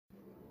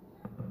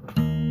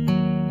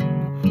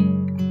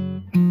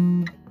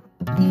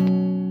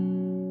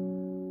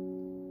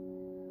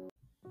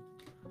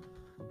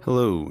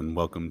and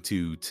welcome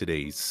to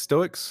today's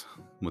Stoics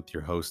with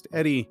your host,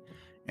 Eddie.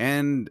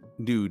 And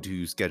due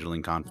to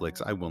scheduling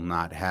conflicts, I will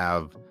not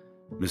have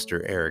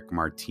Mr. Eric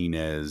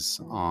Martinez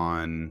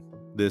on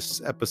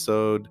this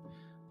episode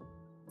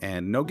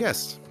and no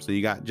guests. So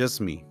you got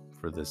just me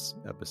for this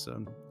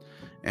episode.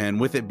 And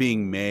with it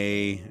being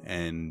May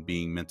and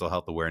being Mental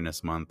Health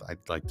Awareness Month,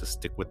 I'd like to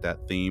stick with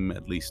that theme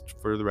at least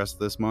for the rest of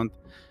this month.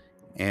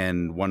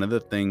 And one of the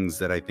things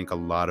that I think a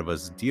lot of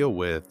us deal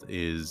with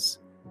is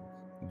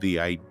the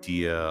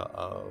idea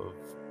of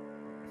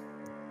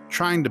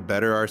trying to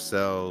better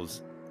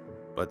ourselves,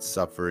 but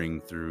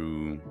suffering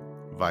through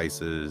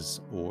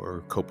vices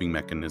or coping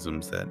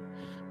mechanisms that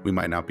we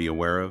might not be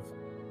aware of.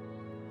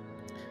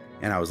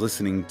 And I was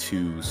listening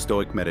to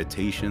Stoic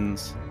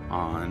Meditations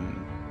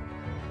on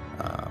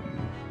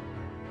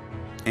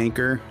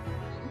Anchor.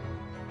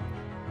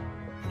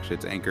 Actually,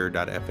 it's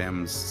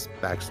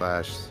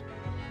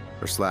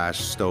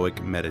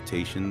anchor.fm/Stoic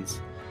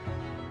Meditations.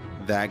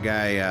 That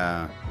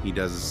guy, he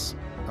does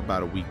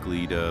about a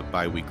weekly to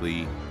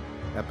bi-weekly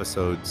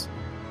episodes,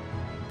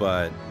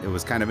 but it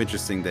was kind of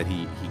interesting that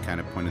he kind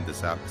of pointed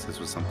this out because this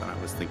was something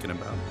I was thinking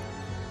about.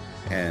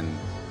 And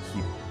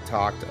he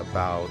talked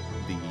about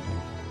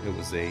it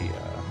was a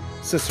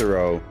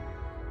Cicero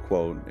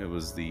quote. It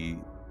was the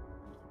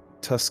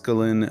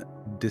Tusculan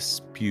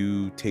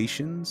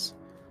Disputations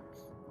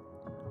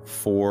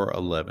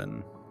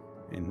 4:11,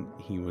 and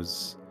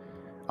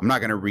I'm not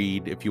going to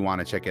read. If you want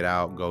to check it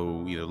out,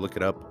 go either look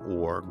it up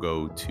or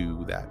go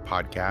to that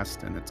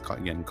podcast, and it's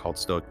called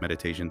Stoic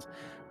Meditations.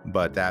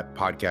 But that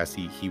podcast,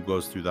 he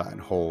goes through that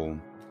whole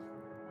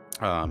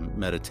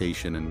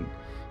meditation, and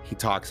he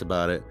talks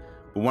about it.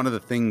 But one of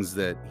the things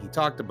that he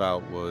talked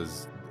about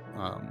was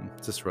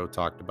Cicero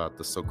talked about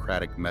the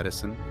Socratic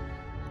medicine,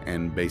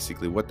 and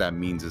basically what that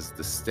means is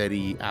the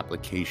steady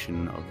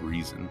application of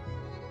reason.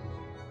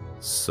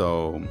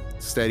 So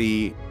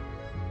steady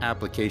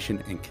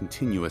application and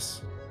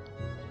continuous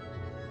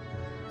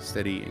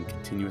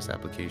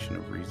application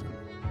of reason.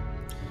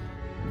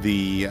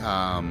 It's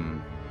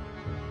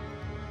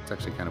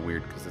actually kind of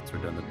weird because it's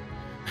redundant.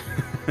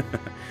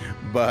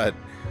 But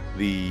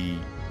the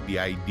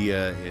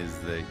idea is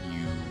that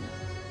you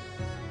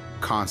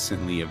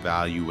constantly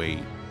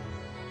evaluate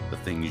the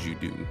things you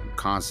do.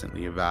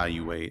 Constantly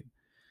evaluate,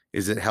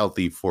 is it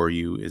healthy for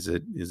you? Is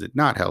it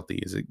not healthy?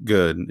 Is it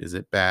good? Is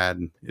it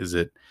bad? Is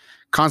it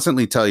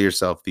constantly tell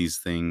yourself these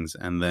things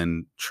and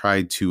then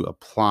try to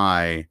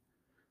apply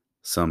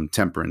some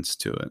temperance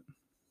to it.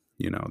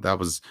 That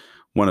was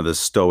one of the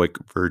Stoic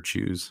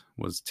virtues,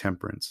 was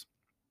temperance.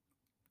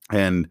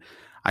 And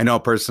I know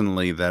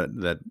personally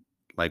that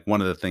like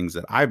one of the things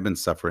that I've been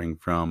suffering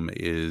from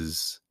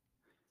is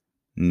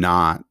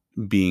not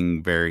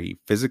being very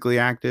physically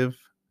active.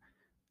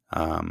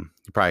 You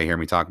probably hear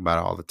me talk about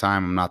it all the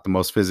time. I'm not the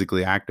most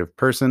physically active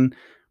person,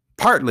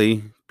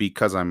 partly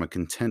because I'm a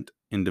content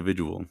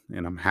individual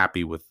and I'm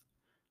happy with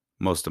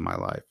most of my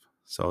life.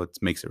 So it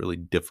makes it really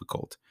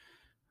difficult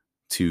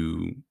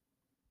to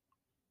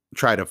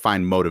try to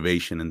find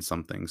motivation in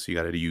something. So you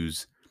got to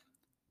use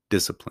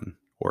discipline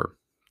or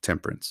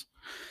temperance.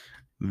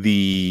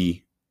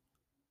 One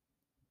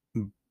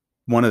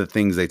of the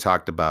things they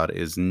talked about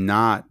is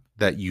not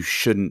that you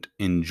shouldn't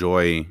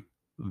enjoy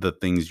the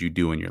things you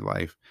do in your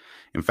life.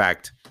 In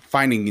fact,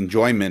 finding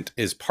enjoyment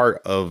is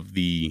part of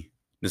the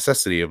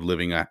necessity of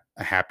living a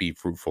happy,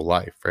 fruitful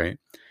life, right?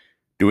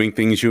 Doing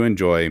things you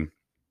enjoy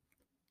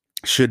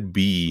should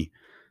be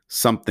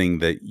something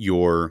that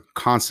you're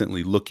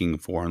constantly looking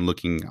for and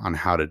looking on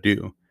how to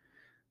do.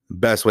 The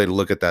best way to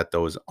look at that,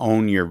 though, is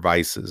own your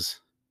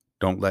vices.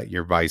 Don't let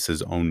your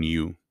vices own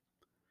you.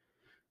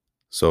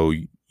 So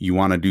you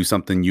want to do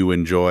something you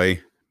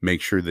enjoy, make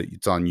sure that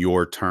it's on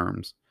your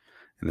terms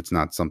and it's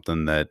not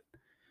something that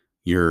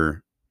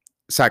you're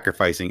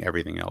sacrificing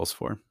everything else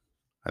for.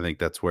 I think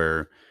that's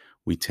where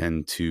we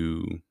tend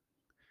to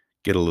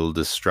get a little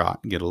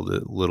distraught, get a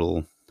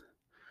little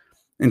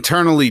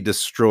internally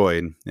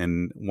destroyed.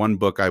 And one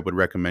book I would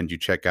recommend you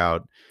check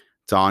out,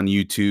 it's on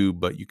YouTube,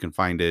 but you can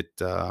find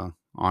it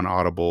on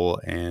Audible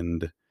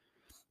and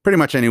pretty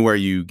much anywhere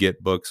you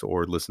get books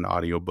or listen to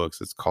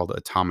audiobooks. It's called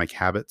Atomic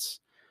Habits.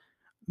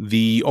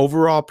 The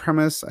overall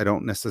premise, I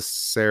don't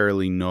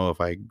necessarily know if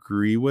I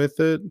agree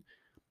with it,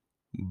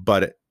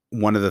 but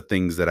one of the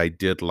things that I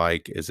did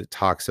like is it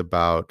talks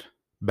about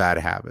bad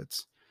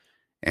habits.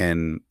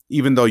 And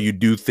even though you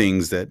do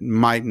things that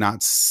might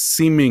not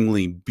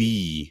seemingly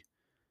be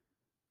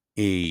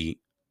a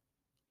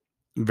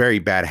very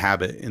bad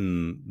habit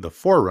in the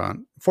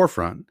forefront,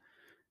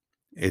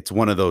 it's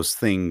one of those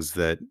things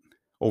that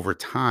over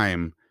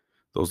time,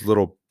 those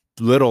little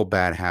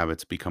bad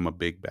habits become a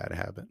big bad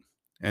habit.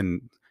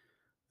 And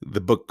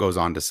the book goes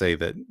on to say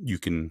that you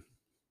can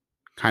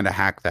kind of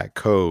hack that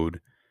code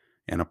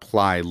and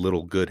apply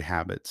little good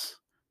habits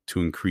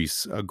to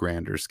increase a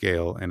grander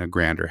scale and a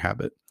grander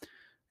habit.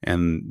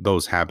 And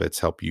those habits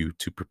help you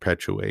to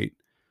perpetuate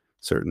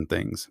certain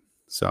things.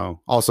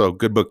 So also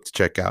good book to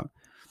check out.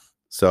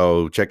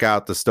 So check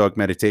out the Stoic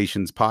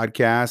Meditations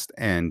podcast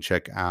and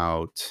check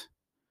out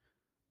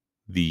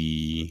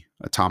the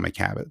Atomic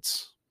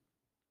Habits.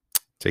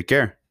 Take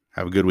care.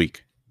 Have a good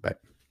week. Bye.